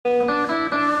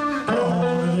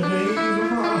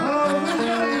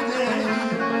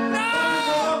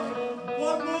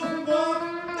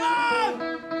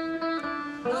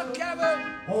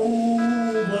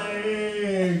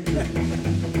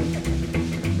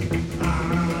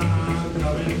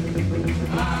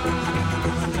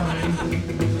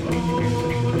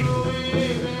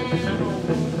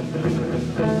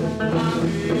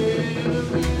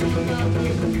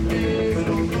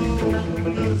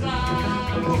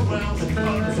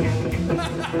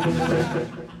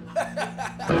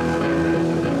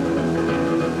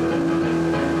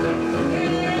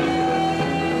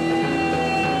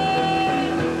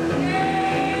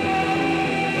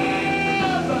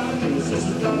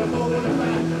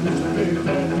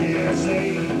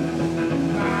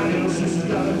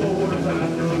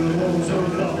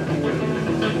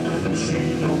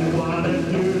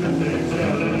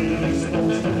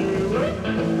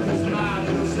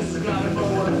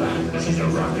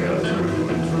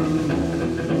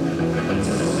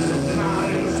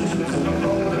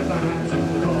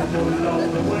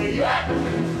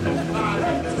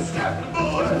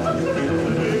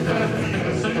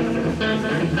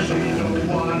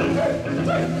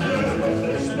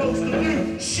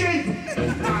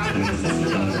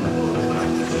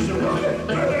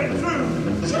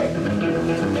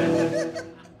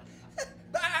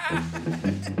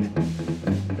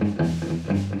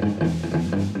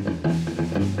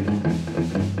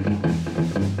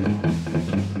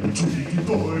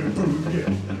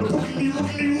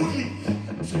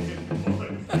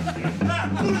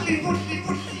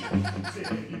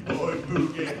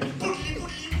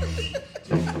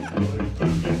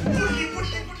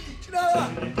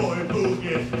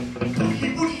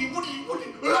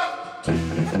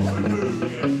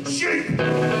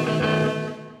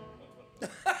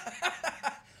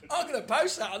I'm going to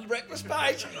post that on the breakfast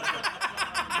page.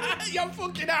 You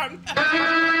fucking am.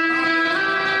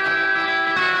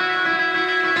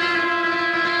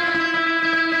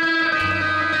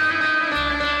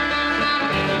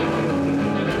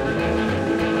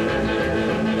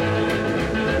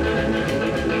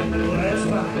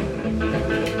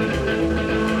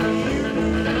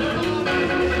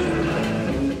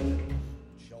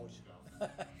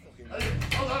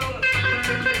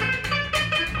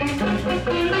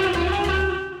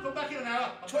 Come back in an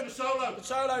hour. I'm doing a solo. The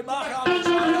solo, Mark Harmon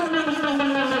solo.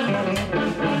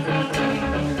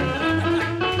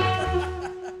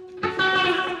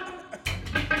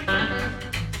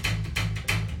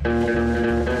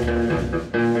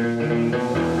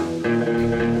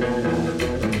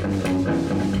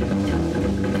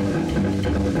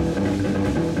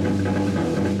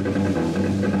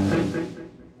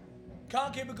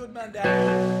 Can't keep a good man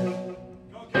down.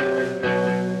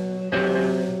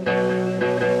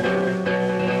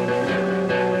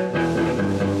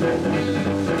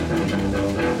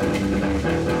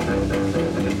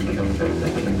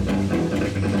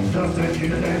 Nothing you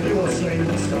can do or say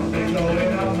will stop me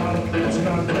going on. It's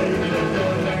not playing the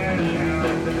good man now.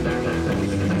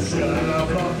 Shut up,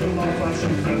 fuck you off, I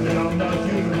should think that I'm not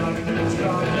human. It's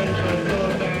not playing the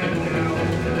good man now.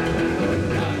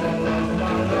 All of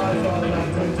my life I've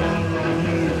left it all on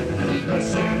you. They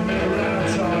send me around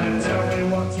trying to tell me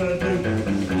what to do.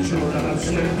 Sure I've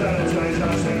seen better days,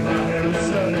 I've seen my hair is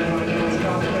turning. It's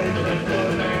not playing the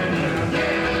good man now.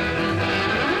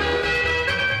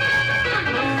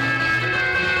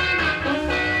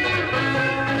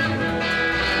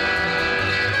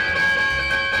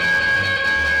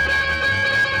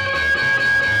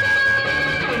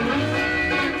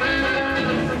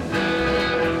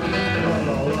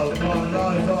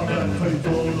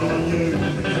 People like you,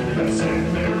 they send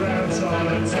me around trying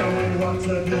to tell me what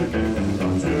to do.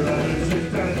 I'm too ready to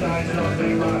spend days,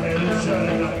 nothing my head is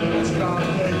shutting up. It's can't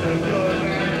be the good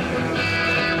man.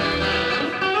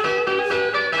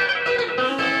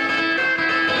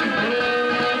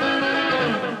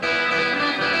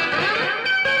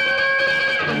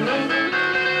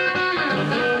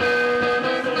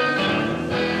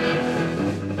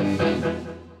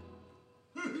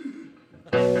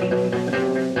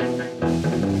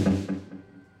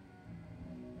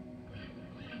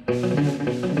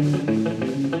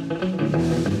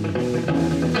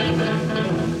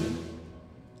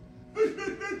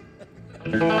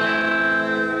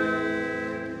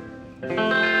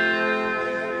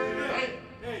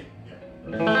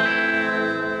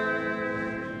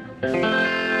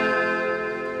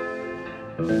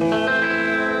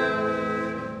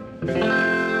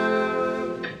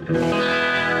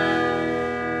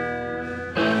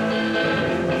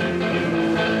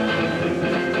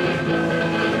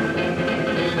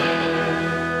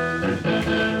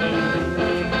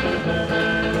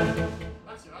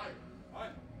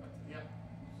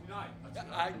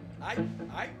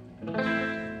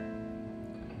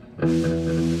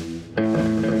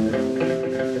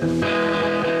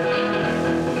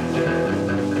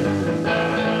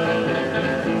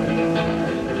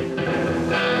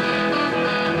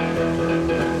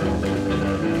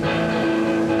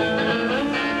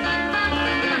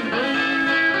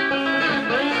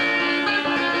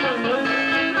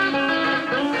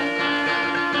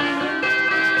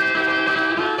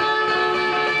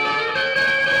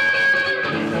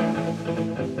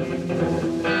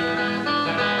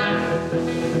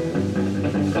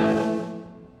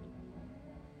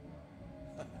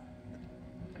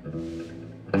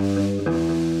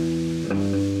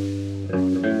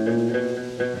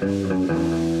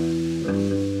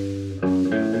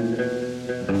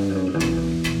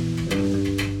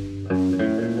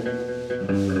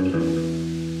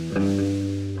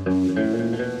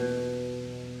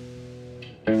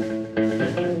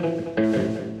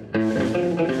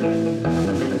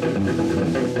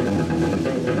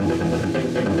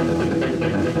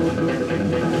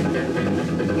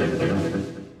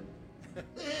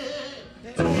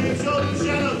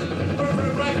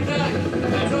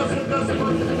 okay. Joseph doesn't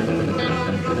want to put it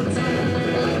on the other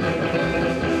team.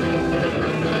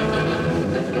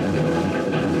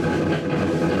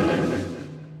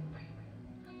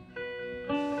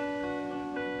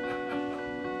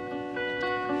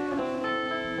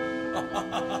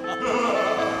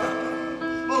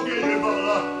 I'll get you,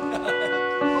 butler.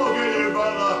 I'll get you,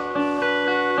 butler.